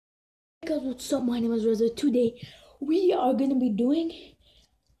guys, what's up? My name is Reza. Today we are gonna be doing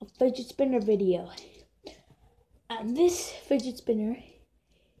a fidget spinner video, and this fidget spinner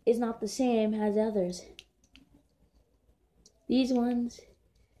is not the same as others. These ones,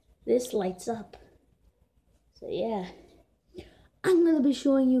 this lights up. So yeah, I'm gonna be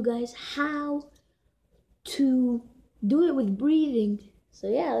showing you guys how to do it with breathing. So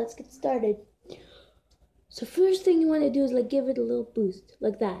yeah, let's get started. So first thing you want to do is give it a little boost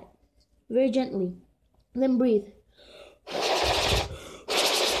like that, very gently. Then breathe.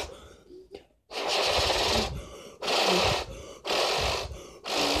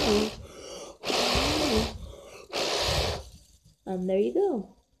 And there you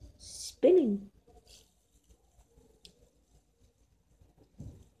go, spinning.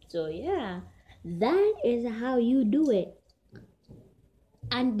 So yeah, that is how you do it.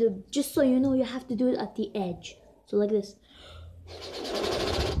 And just so you know, you have to do it at the edge. So like this.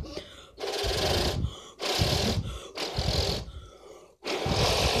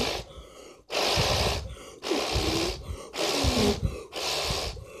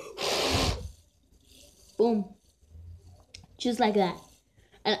 Boom. Just like that.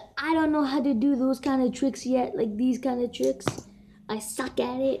 And I don't know how to do those kind of tricks yet, like these kind of tricks. I suck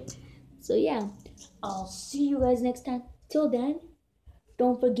at it. So yeah, I'll see you guys next time. Till then,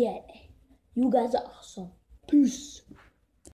 don't forget, you guys are awesome. Peace.